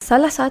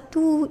salah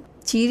satu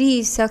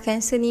ciri sel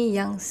kanser ni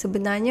yang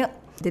sebenarnya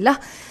adalah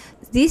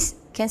these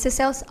cancer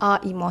cells are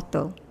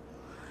immortal,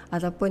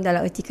 ataupun dalam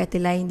erti kata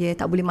lain dia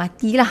tak boleh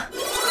matilah.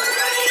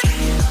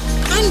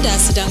 Anda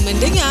sedang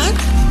mendengar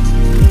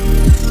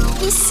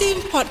Musim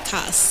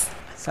Podcast.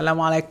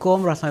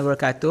 Assalamualaikum warahmatullahi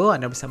wabarakatuh.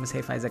 Anda bersama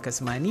saya Faizal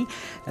Kasmani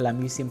dalam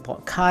Musim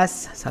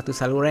Podcast, satu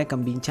saluran yang akan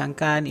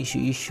membincangkan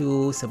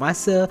isu-isu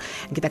semasa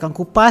yang kita akan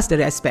kupas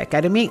dari aspek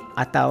akademik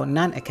atau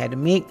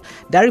non-akademik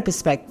dari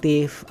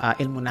perspektif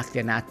ilmu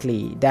nakli dan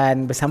akli.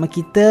 Dan bersama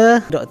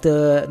kita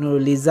Dr.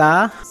 Nurul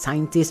Liza,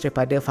 saintis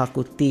daripada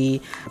Fakulti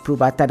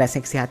Perubatan dan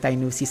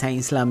Kesihatan Universiti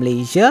Sains Islam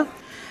Malaysia.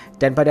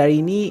 Dan pada hari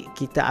ini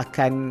kita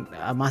akan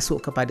masuk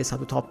kepada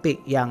satu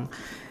topik yang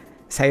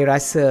saya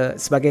rasa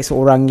sebagai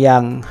seorang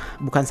yang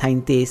bukan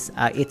saintis,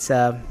 it's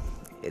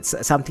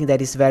something that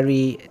is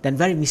very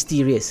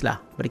mysterious lah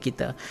bagi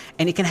kita,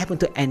 and it can happen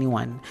to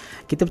anyone.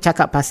 Kita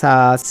bercakap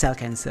pasal sel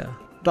kanser.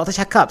 Doktor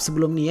cakap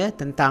sebelum ni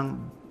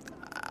tentang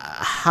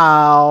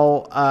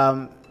how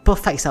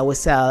perfect our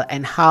cell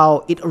and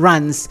how it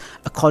runs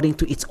according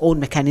to its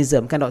own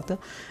mechanism, kan doktor?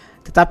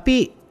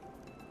 Tetapi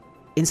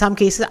in some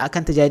cases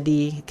akan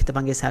terjadi, kita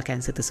panggil sel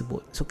kanser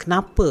tersebut. So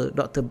kenapa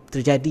doktor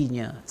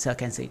terjadinya sel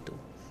kanser itu?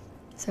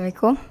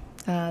 Assalamualaikum,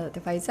 Dr.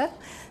 Faizal.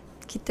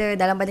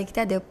 Dalam badan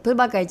kita ada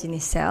pelbagai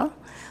jenis sel,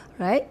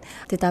 right?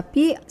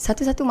 Tetapi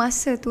satu-satu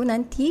masa tu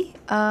nanti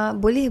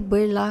boleh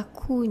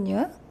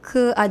berlakunya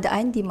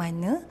keadaan di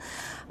mana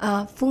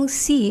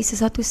fungsi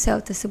sesuatu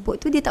sel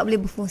tersebut tu dia tak boleh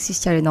berfungsi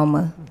secara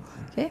normal.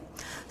 Okay?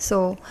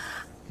 So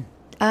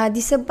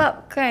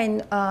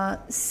disebabkan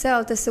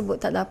sel tersebut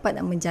tak dapat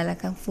nak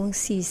menjalankan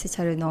fungsi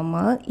secara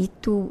normal,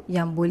 itu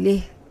yang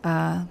boleh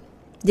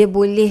dia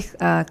boleh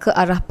ke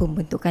arah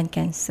pembentukan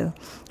kanser.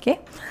 Okay?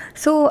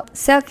 So,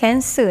 sel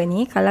kanser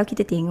ni kalau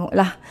kita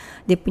tengoklah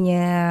dia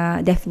punya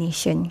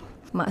definition.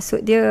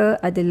 Maksud dia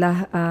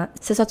adalah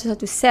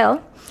sesuatu-satu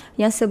sel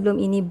yang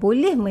sebelum ini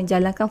boleh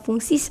menjalankan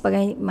fungsi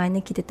sebagaimana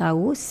kita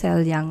tahu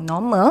sel yang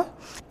normal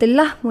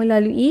telah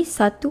melalui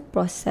satu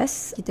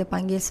proses kita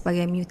panggil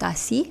sebagai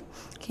mutasi.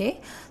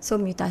 Okay.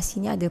 So mutasi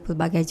ni ada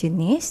pelbagai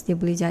jenis. Dia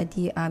boleh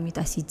jadi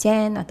mutasi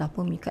gen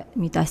ataupun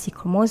mutasi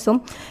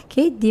kromosom,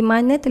 okay, di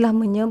mana telah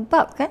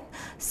menyebabkan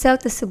sel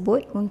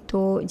tersebut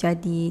untuk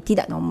jadi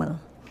tidak normal,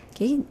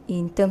 okay,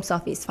 in terms of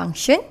its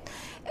function,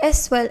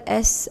 as well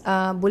as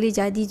boleh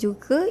jadi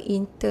juga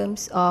in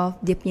terms of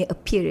dia punya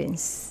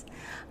appearance.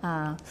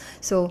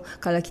 So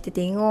kalau kita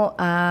tengok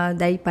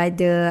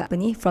daripada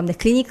from the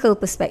clinical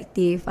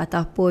perspective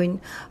ataupun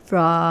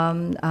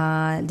from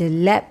the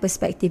lab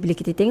perspective, bila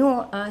kita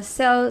tengok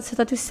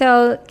sesuatu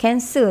sel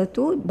kanser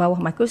tu bawah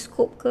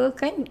mikroskop ke,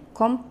 kan,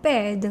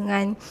 compare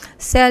dengan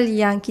sel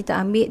yang kita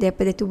ambil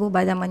daripada tubuh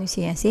badan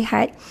manusia yang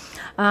sihat,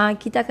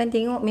 kita akan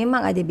tengok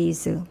memang ada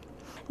beza.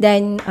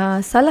 Dan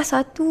salah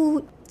satu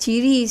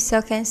ciri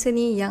sel kanser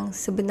ni yang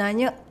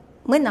sebenarnya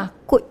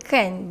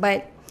menakutkan,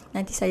 but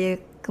nanti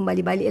saya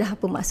kembali baliklah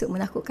apa maksud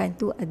menakutkan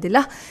tu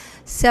adalah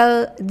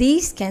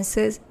these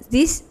cancer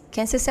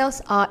cells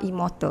are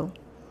immortal,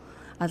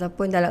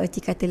 ataupun dalam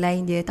erti kata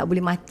lain dia tak boleh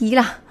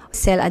matilah.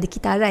 Sel ada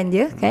kitaran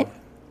dia, kan,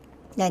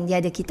 dan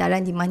dia ada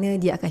kitaran di mana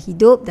dia akan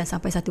hidup dan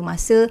sampai satu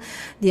masa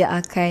dia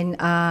akan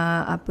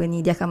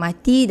dia akan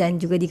mati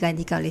dan juga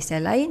digantikan oleh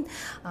sel lain.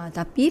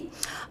 Tapi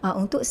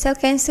untuk sel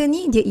kanser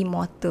ni dia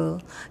immortal.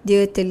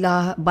 Dia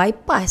telah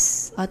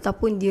bypass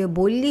ataupun dia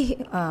boleh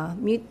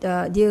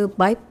dia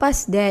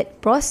bypass that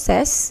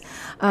process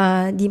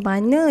di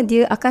mana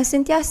dia akan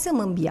sentiasa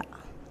membiak.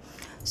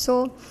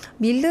 So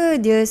bila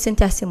dia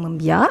sentiasa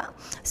membiak,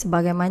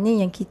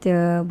 sebagaimana yang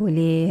kita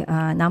boleh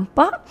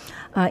nampak,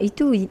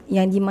 itu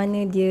yang di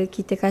mana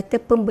kita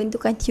kata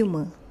pembentukan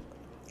tumor.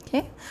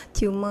 Okay?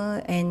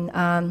 Tumor, and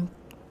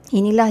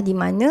inilah di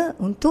mana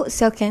untuk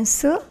sel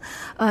kanser,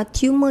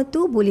 tumor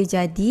tu boleh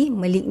jadi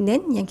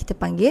malignant yang kita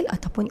panggil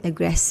ataupun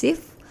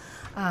agresif,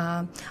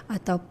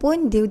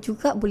 ataupun dia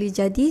juga boleh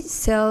jadi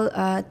sel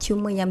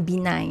tumor yang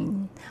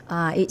benign.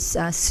 It's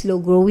slow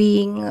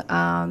growing.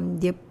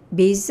 Dia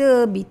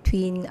beza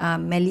between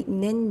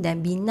malignant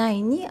dan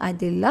benign ni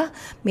adalah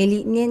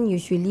malignant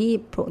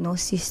usually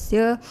prognosis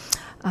dia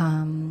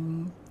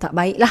tak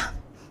baik lah.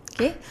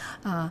 Okay.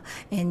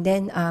 And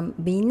then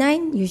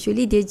benign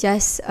usually dia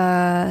just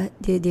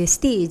dia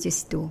stay je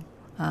situ,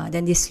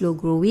 dan dia slow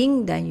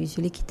growing, dan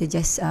usually kita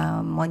just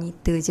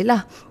monitor je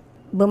lah.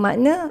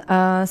 Bermakna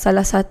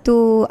salah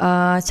satu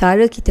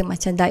cara kita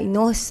macam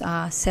diagnose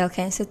sel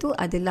kanser tu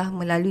adalah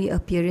melalui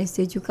appearance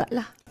dia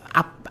jugalah.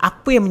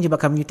 Apa yang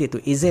menyebabkan mutate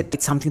tu? Is it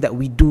something that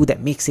we do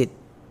that makes it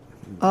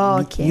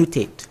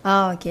mutate?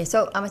 Okay.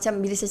 So macam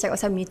bila saya cakap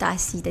pasal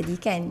mutasi tadi,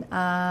 kan,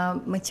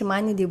 macam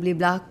mana dia boleh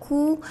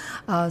berlaku.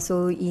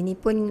 So ini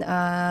pun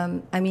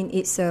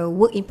it's a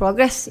work in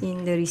progress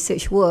in the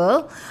research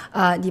world,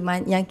 di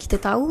mana yang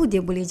kita tahu dia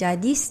boleh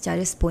jadi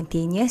secara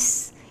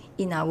spontaneous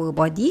in our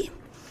body,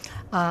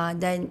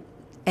 dan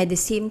at the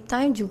same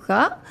time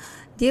juga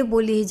dia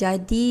boleh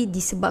jadi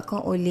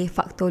disebabkan oleh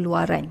faktor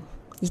luaran.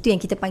 Itu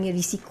yang kita panggil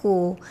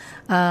risiko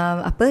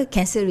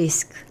cancer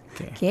risk.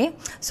 Okay.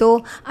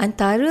 So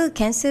antara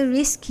cancer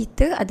risk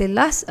kita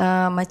adalah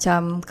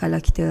macam kalau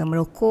kita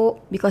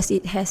merokok, because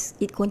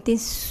it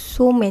contains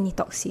so many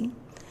toxin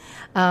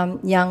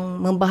yang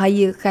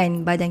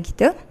membahayakan badan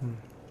kita.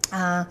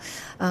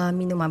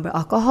 Minuman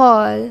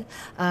beralkohol,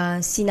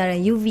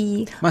 sinaran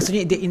UV.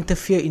 Maksudnya dia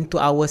interfere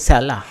into our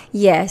cell lah.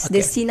 Yes,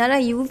 the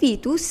sinaran UV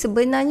tu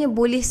sebenarnya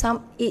boleh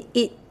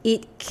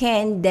it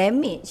can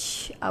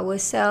damage our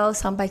cell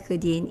sampai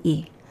ke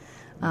DNA.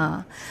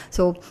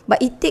 So but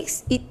it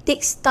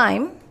takes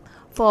time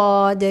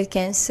for the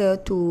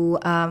cancer to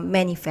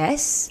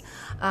manifest.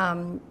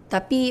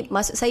 Tapi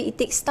maksud saya it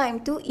takes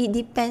time tu, it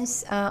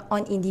depends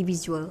on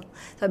individual.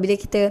 So bila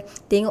kita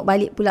tengok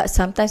balik pula,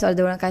 sometimes ada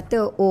orang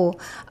kata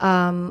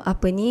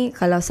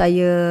kalau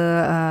saya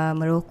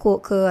merokok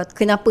ke,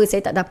 kenapa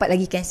saya tak dapat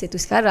lagi kanser tu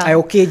sekarang?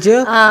 Okay je.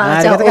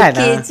 Macam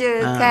okay je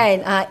kan.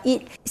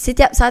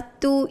 Setiap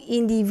satu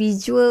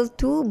individual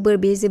tu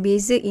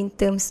berbeza-beza in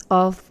terms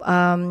of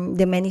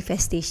the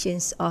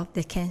manifestations of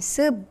the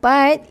cancer,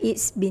 but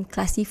it's been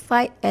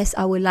classified as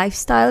our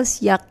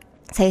lifestyles yang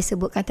saya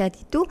sebutkan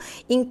tadi tu,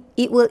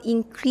 it will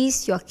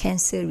increase your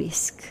cancer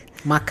risk.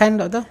 Makan,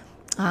 doktor?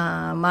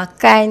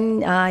 Makan,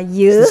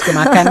 ya. Suka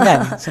makan kan?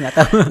 Saya nak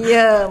tahu.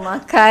 Ya,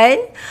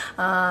 makan.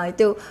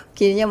 Itu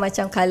kiranya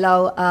macam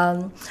kalau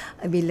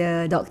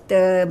bila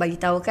doktor bagi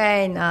tahu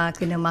kan,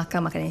 kena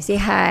makan makanan yang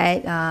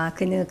sihat,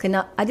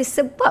 kena ada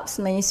sebab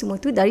sebenarnya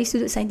semua tu dari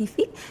sudut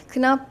saintifik.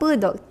 Kenapa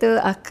doktor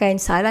akan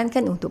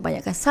sarankan untuk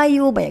banyakkan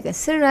sayur, banyakkan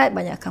serat,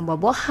 banyakkan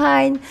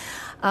buah-buahan,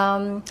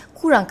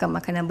 kurangkan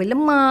makanan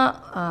berlemak.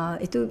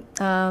 Itu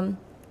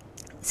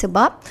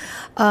sebab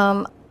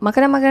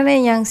makanan-makanan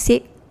yang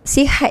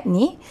sihat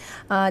ni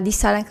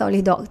disarankan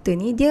oleh doktor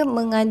ni, dia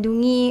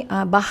mengandungi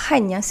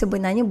bahan yang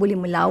sebenarnya boleh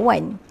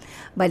melawan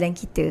badan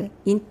kita.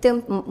 In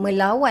term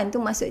melawan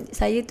tu, maksud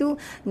saya tu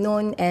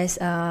known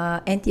as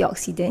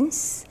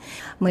antioxidants,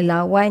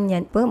 melawan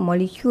yang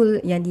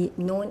molekul yang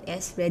known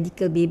as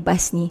radikal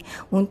bebas ni,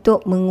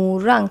 untuk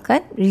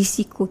mengurangkan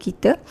risiko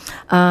kita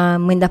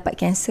mendapat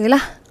kanser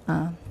lah.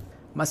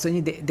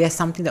 Maksudnya there's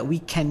something that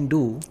we can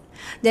do.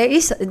 There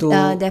is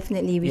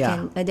definitely we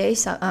can. There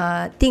is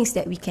things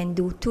that we can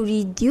do to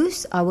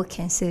reduce our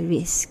cancer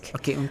risk.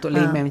 Okay, untuk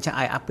layman macam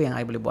I, apa yang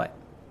I boleh buat?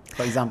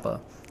 For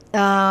example,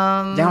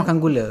 jangan makan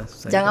gula.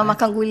 Jangan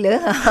makan gula.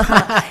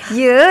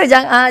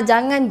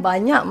 Jangan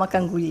banyak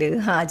makan gula.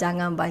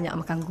 Jangan banyak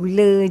makan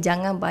gula.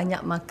 Jangan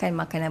banyak makan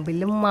makanan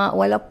berlemak.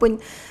 Walaupun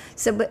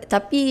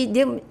tapi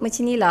dia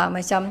macam ni lah,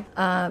 macam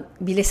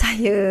bila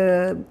saya,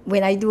 when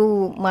I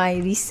do my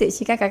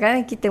research kan,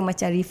 kadang-kadang kita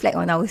macam reflect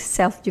on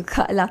ourselves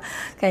jugalah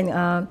kan.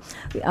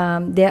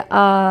 There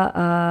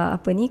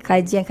are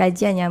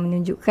kajian-kajian yang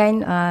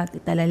menunjukkan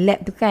dalam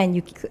lab tu kan,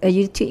 you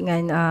treat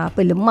dengan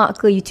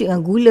lemak ke, you treat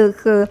dengan gula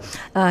ke,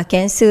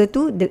 kanser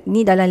tu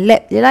ni dalam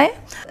lab je lah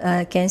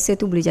kanser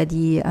tu boleh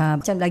jadi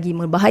macam lagi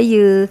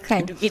berbahaya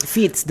kan. It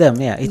feeds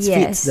them,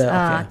 feeds the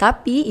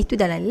tapi itu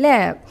dalam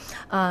lab.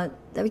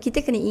 Tapi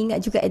kita kena ingat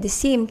juga at the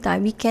same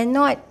time, we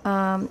cannot,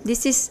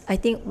 this is I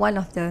think one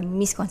of the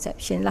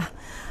misconception lah.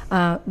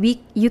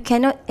 You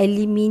cannot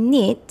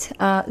eliminate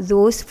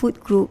those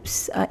food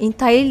groups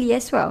entirely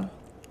as well.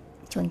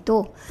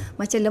 Contoh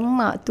macam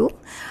lemak tu,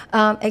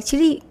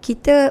 actually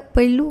kita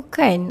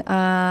perlukan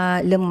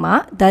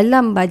lemak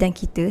dalam badan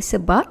kita,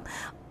 sebab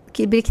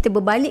bila kita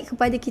berbalik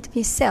kepada kita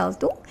punya sel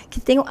tu,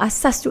 kita tengok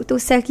asas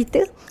struktur sel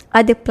kita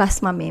ada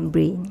plasma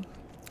membrane.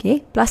 Okay,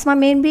 plasma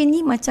membrane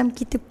ni macam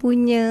kita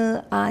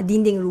punya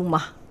dinding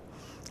rumah.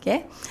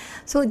 Okay,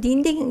 so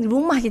dinding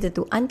rumah kita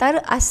tu,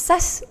 antara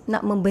asas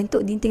nak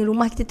membentuk dinding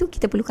rumah kita tu,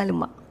 kita perlukan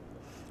lemak.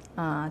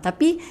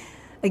 Tapi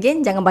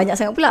again, jangan banyak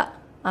sangat pula.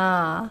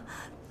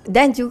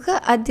 Dan juga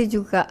ada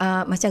juga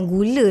macam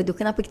gula tu,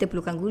 kenapa kita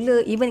perlukan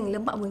gula? Even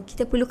lemak pun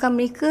kita perlukan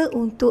mereka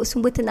untuk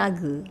sumber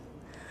tenaga.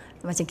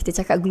 Macam kita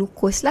cakap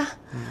glukos lah.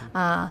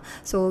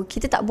 So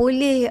kita tak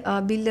boleh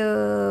bila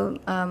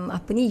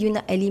you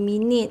nak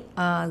eliminate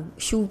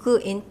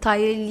sugar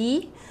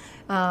entirely.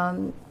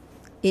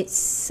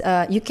 It's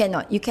you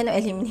cannot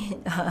eliminate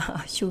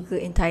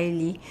sugar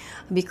entirely,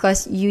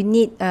 because you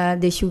need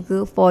the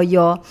sugar for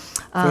your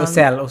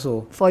cell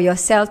also, for your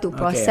cell to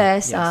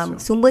process. Sure.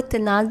 Sumber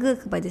tenaga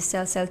kepada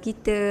sel-sel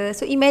kita.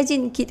 So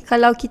imagine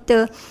kalau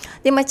kita,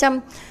 dia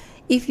macam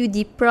if you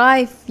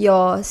deprive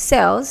your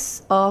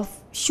cells of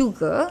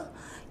sugar,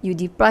 you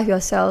deprive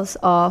your cells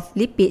of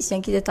lipids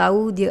yang kita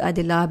tahu dia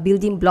adalah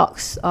building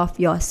blocks of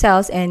your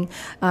cells, and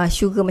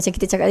sugar macam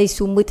kita cakap tadi,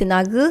 sumber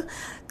tenaga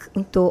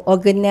untuk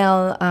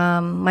organel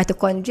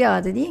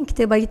mitochondria tadi yang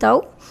kita bagi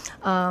tahu.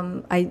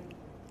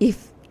 If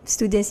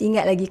students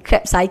ingat lagi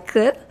Krebs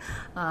cycle,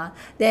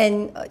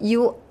 then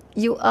you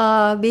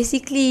are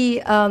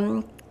basically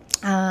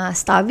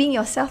starving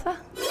yourself lah.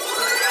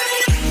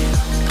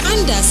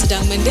 Anda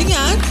sedang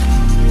mendengar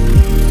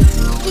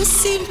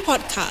Musim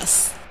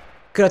Podcast.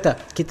 Doktor,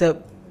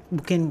 kita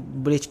mungkin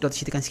boleh doktor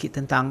ceritakan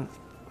sikit tentang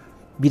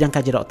bidang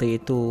kajian doktor,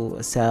 iaitu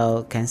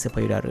sel kanser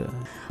payudara.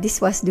 This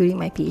was during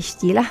my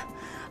PhD lah.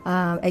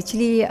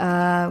 Actually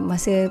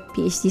masa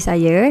PhD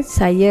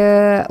saya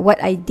what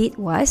I did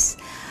was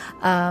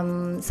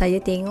saya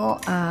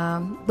tengok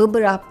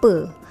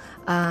beberapa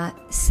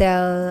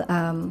sel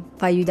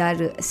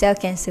payudara, sel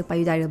kanser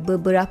payudara,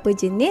 beberapa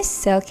jenis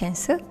sel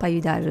kanser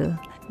payudara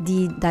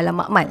di dalam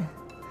makmal.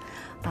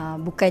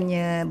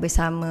 Bukannya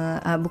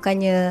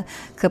bukannya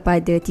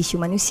kepada tisu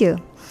manusia.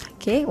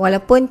 Okay,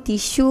 walaupun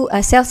tisu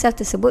sel-sel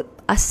tersebut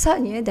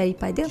asalnya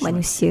daripada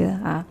manusia.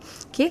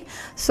 Okay,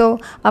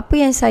 so apa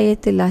yang saya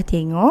telah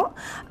tengok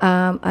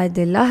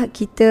adalah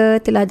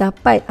kita telah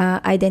dapat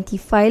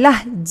identify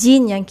lah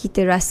jin yang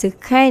kita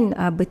rasakan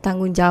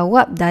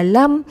bertanggungjawab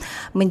dalam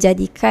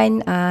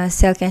menjadikan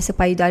sel kanser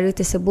payudara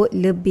tersebut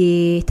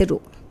lebih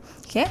teruk.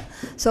 Okay,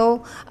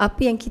 so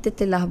apa yang kita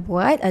telah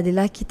buat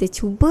adalah kita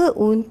cuba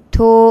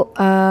untuk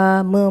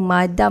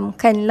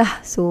memadamkan lah,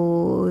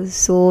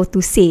 so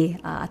to say,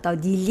 atau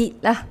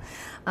delete lah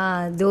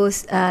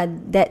those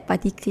that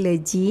particular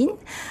gene,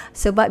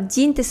 sebab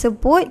gene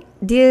tersebut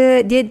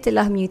dia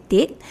telah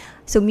mutate.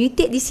 So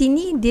mutate di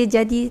sini dia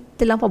jadi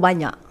terlampau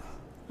banyak.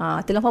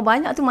 Terlampau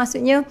banyak tu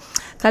maksudnya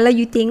kalau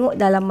you tengok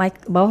dalam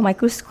bawah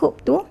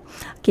mikroskop tu,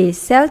 okay,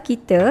 sel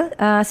kita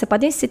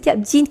sepatutnya setiap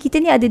gene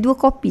kita ni ada 2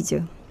 kopi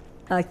je.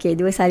 Okey,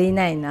 2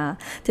 salinan.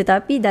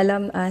 Tetapi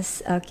dalam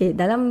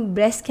dalam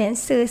breast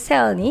cancer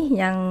cell ni,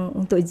 yang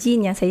untuk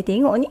gene yang saya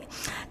tengok ni,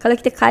 kalau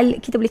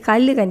kita boleh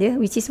colorkan dia,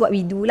 which is what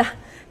we do lah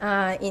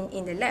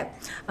in the lab.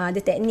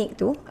 The teknik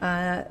tu,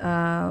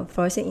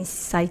 fluorescent in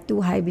situ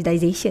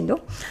hybridization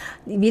tu,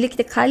 bila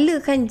kita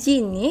colorkan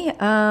gene ni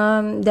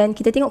dan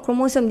kita tengok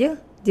kromosom dia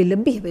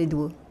lebih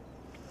daripada 2.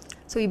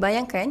 So,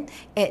 bayangkan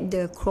at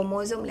the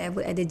chromosome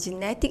level, at the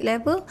genetic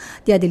level,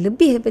 dia ada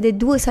lebih daripada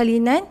 2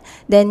 salinan,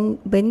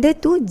 dan benda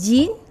tu,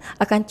 gene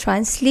akan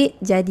translate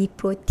jadi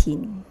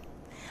protein.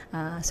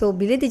 So,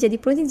 bila dia jadi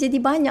protein, jadi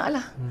banyak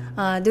lah.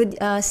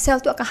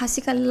 Sel tu akan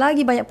hasilkan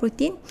lagi banyak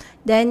protein,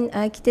 dan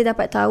kita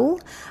dapat tahu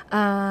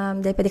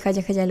daripada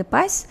kajian-kajian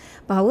lepas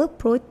bahawa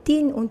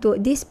protein untuk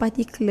this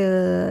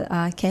particular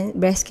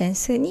breast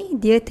cancer ni,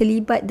 dia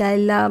terlibat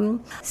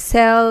dalam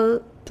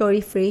cell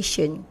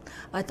proliferation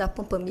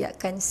ataupun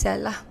pembiakan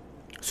sel lah.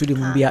 So dia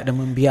membiak dan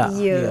membiak.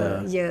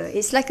 Yeah.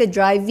 It's like a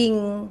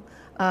driving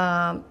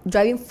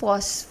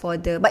force for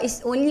but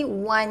it's only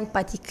one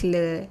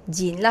particular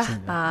gene lah.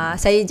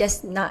 Saya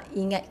just nak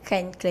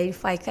ingatkan,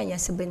 clarifikan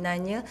yang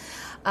sebenarnya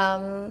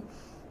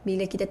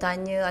bila kita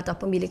tanya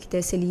ataupun bila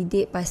kita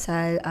selidik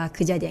pasal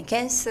kejadian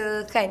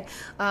kanser kan,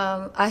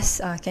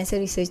 us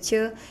cancer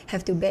researcher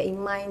have to bear in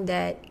mind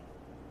that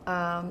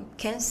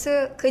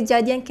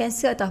kejadian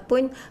kanser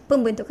ataupun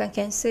pembentukan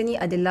kanser ni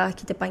adalah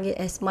kita panggil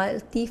as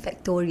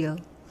multifactorial.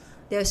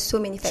 There are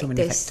so many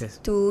factors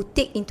to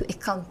take into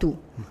account too.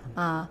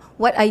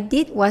 What I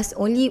did was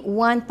only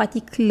one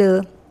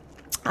particular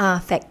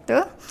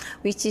factor,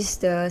 which is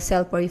the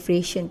cell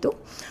proliferation tu.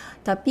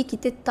 Tapi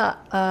kita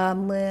tak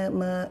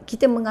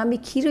kita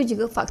mengambil kira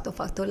juga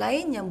faktor-faktor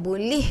lain yang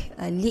boleh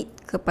lead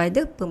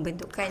kepada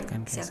pembentukan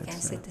sel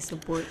kanser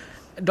tersebut.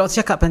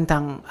 Doktor cakap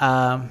tentang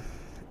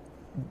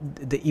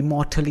the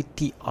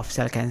immortality of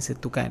cell cancer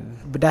tu kan,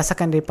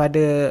 berdasarkan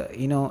daripada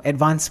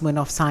advancement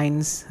of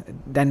science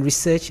dan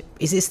research,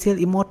 is it still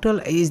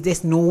immortal? Is there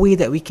no way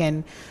that we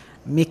can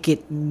make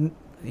it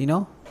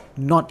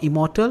not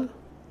immortal?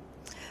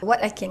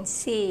 What I can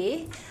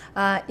say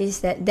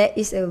is that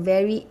is a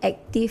very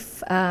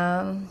active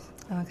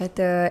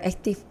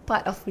active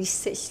part of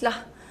research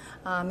lah.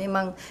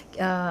 Memang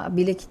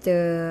bila kita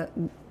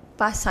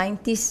past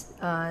scientists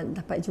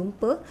dapat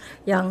jumpa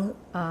yang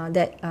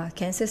that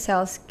cancer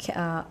cells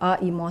are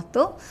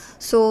immortal,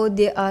 so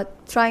they are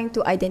trying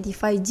to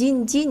identify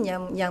gene-gene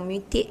yang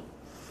mutate,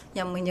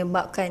 yang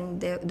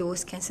menyebabkan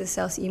those cancer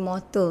cells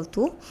immortal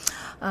tu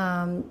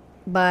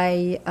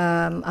by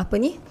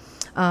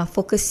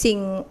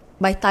focusing,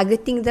 by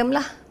targeting them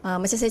lah.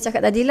 Macam saya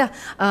cakap tadi lah,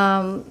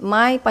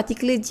 my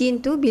particular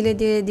gene tu bila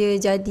dia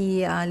jadi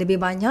lebih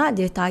banyak,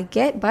 dia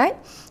target, but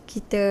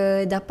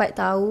kita dapat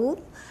tahu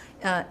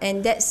and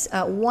that's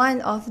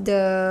one of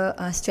the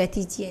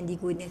strategy yang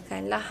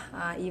digunakan lah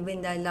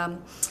even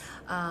dalam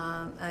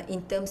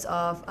in terms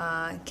of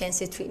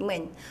cancer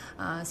treatment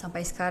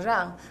sampai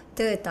sekarang.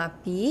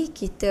 Tetapi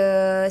kita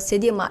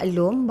sedia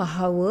maklum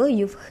bahawa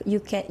you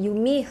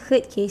may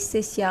heard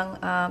cases yang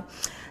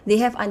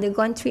they have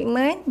undergone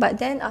treatment,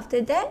 but then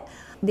after that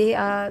they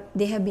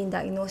have been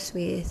diagnosed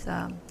with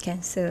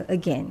cancer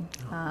again.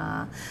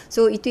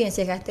 So itu yang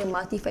saya kata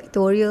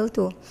multifactorial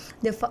tu.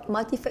 The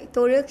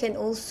multifactorial can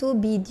also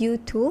be due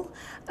to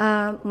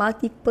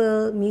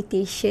multiple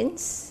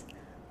mutations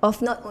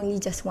of not only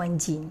just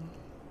one gene.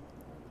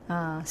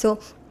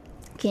 So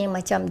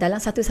macam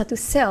dalam satu-satu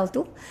sel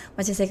tu,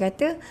 macam saya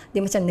kata, dia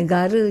macam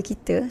negara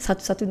kita,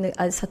 satu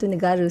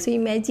negara. So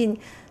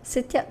imagine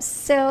setiap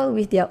sel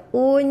with their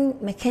own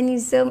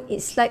mechanism.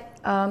 It's like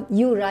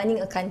you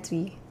running a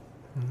country,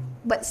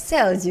 but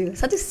sel je,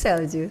 satu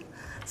sel je.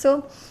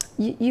 So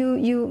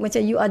you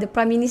macam you are the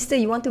prime minister,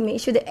 you want to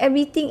make sure that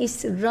everything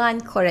is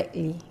run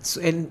correctly.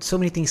 And so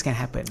many things can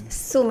happen.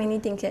 So many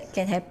things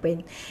can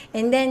happen.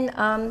 And then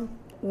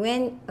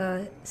when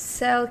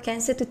cell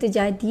cancer tu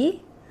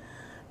terjadi,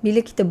 bila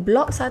kita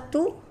block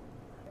satu,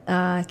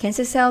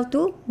 cancer cell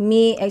tu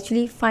may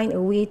actually find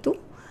a way to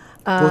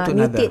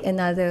mutate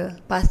another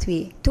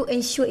pathway to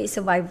ensure its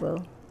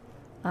survival.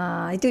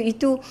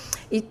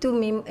 Itu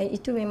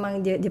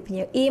memang dia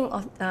punya aim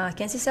of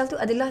cancer cell tu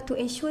adalah to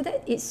ensure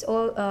that it's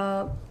all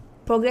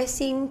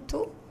progressing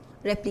to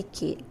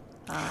replicate.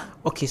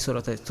 Okay, so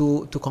Doctor,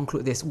 to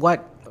conclude this,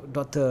 what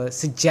Doctor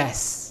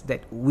suggests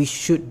that we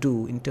should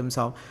do in terms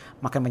of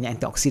makan banyak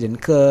antioksidan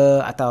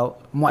ke, atau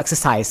more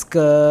exercise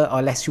ke,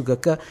 or less sugar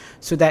ke,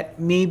 so that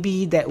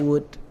maybe that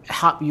would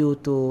help you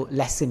to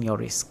lessen your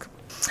risk?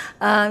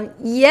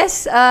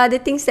 Yes, the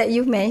things that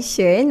you've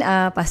mentioned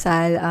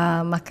pasal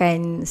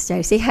makan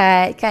secara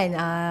sihat kan,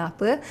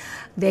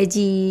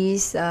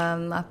 veggies,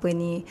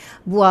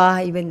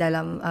 buah, even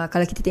dalam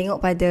kalau kita tengok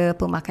pada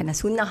pemakanan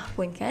sunnah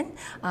pun kan,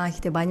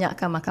 kita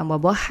banyakkan makan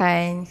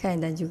buah-buahan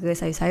kan, dan juga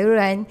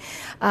sayur-sayuran.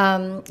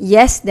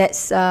 Yes,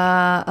 that's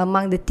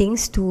among the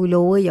things to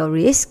lower your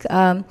risk.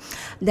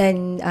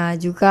 Dan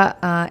juga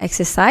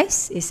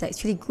exercise is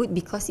actually good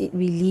because it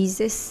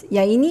releases,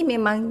 yang ini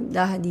memang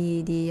dah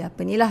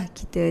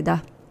kita dah,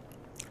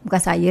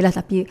 bukan saya lah,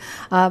 tapi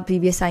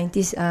previous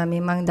scientists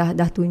memang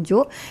dah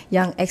tunjuk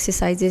yang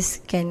exercises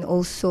can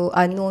also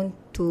known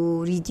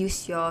to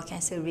reduce your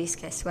cancer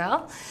risk as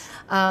well.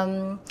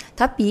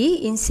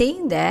 Tapi in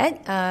saying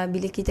that,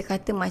 bila kita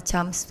kata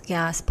macam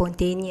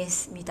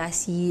spontaneous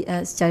mutasi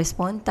secara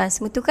spontan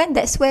semua tu kan,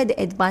 that's where the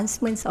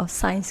advancements of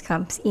science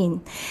comes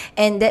in,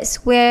 and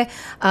that's where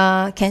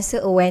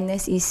cancer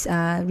awareness is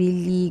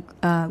really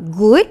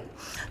good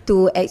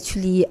to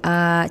actually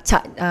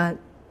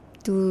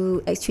to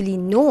actually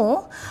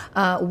know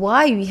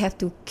why we have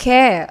to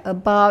care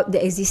about the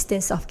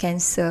existence of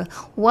cancer,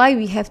 why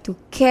we have to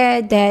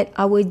care that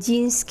our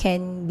genes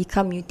can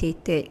become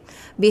mutated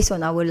based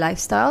on our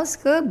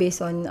lifestyles ke, based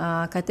on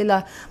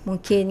katalah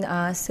mungkin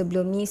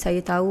sebelum ni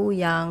saya tahu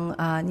yang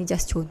ni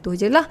just contoh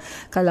je lah,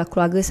 kalau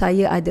keluarga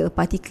saya ada a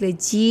particular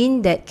gene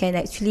that can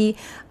actually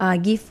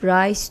give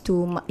rise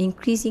to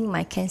increasing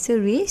my cancer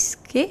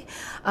risk, okay?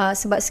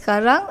 Sebab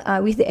sekarang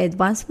with the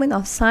advancement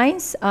of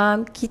science,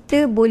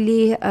 kita boleh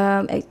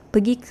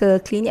pergi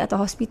ke klinik atau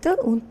hospital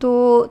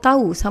untuk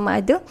tahu sama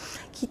ada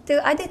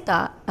kita ada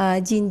tak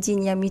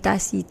jin-jin yang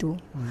mutasi tu.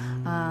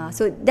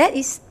 So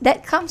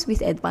that comes with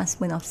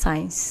advancement of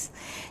science.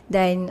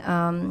 Dan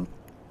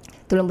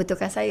tolong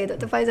betulkan saya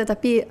Dr. Faizal,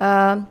 tapi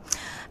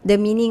the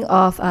meaning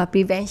of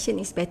prevention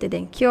is better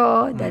than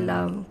cure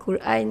dalam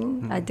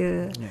Quran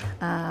ada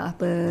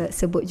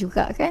sebut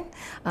juga kan.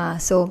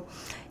 So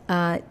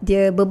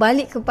dia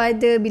berbalik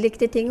kepada bila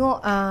kita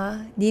tengok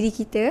diri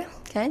kita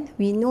kan,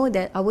 we know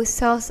that our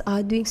cells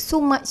are doing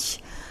so much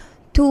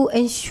to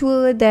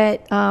ensure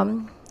that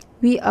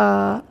we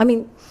are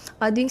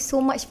doing so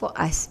much for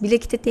us. Bila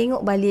kita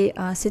tengok balik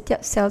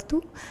setiap sel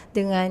tu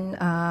dengan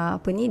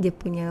dia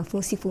punya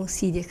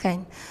fungsi-fungsi dia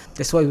kan.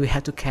 That's why we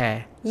have to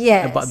care.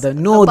 Yes, about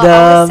them.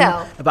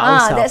 Ourselves. About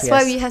ourselves. That's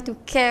why we have to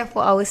care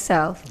for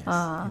ourselves.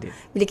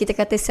 Bila kita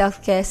kata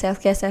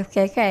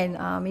self-care kan,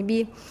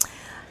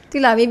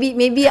 itulah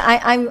maybe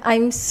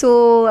I'm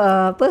so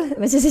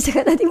macam saya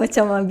cakap tadi,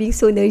 macam being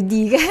so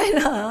nerdy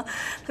kan.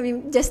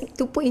 Just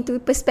to put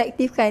into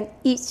perspective kan,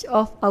 each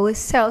of our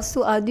cells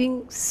so are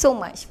doing so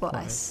much for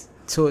us.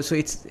 So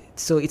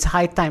it's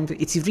high time.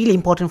 It's really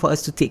important for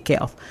us to take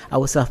care of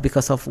ourselves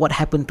because of what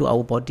happened to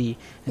our body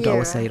and to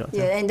our cell.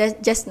 Yeah, and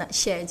just nak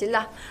share je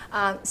lah.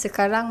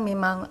 Sekarang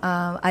memang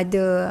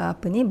ada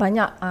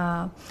banyak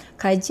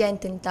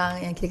kajian tentang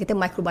yang kita kata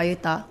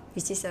microbiota,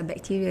 which is a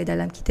bacteria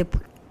dalam kita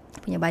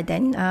punya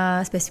badan,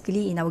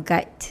 specifically in our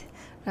gut,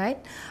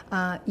 right?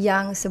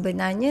 Yang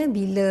sebenarnya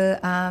bila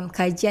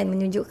kajian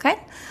menunjukkan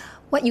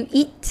what you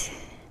eat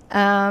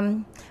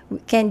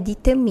can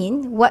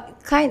determine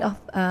what kind of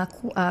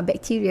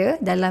bacteria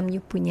dalam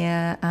you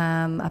punya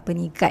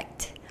gut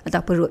atau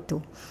perut tu.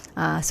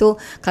 So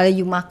kalau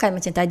you makan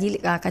macam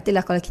tadi,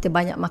 katalah kalau kita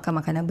banyak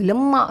makan makanan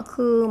berlemak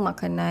ke,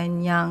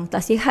 makanan yang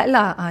tak sihat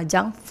lah,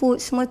 junk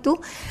food semua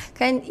tu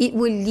kan, it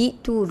will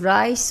lead to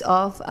rise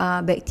of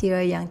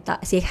bacteria yang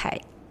tak sihat,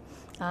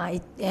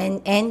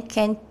 and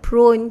can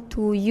prone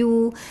to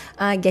you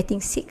getting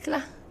sick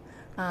lah.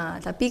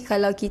 Tapi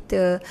kalau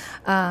kita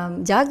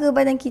jaga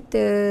badan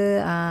kita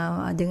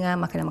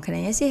dengan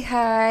makanan-makanan yang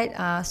sihat,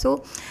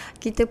 so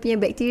kita punya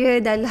bakteria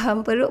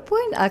dalam perut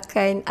pun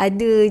akan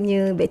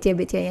adanya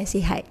bakteria-bakteria yang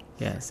sihat.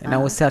 Yes, and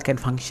our cell can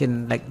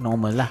function like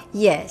normal lah.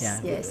 Yes,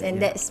 and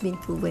that's been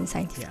proven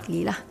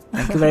scientifically lah.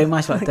 Thank you very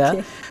much,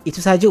 Doktor. Itu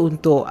sahaja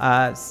untuk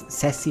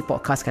sesi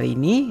podcast kali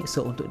ini.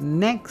 So untuk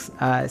next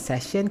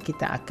session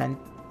kita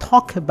akan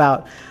talk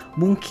about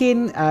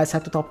mungkin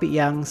satu topik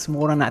yang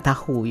semua orang nak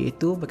tahu,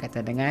 iaitu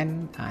berkaitan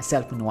dengan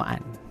sel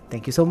penuaan.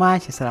 Thank you so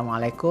much.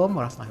 Assalamualaikum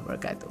warahmatullahi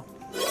wabarakatuh.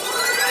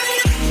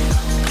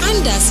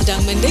 Anda sedang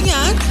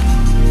mendengar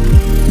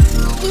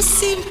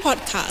Usim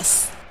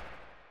Podcast.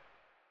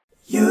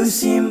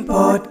 Usim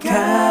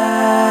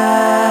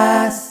Podcast.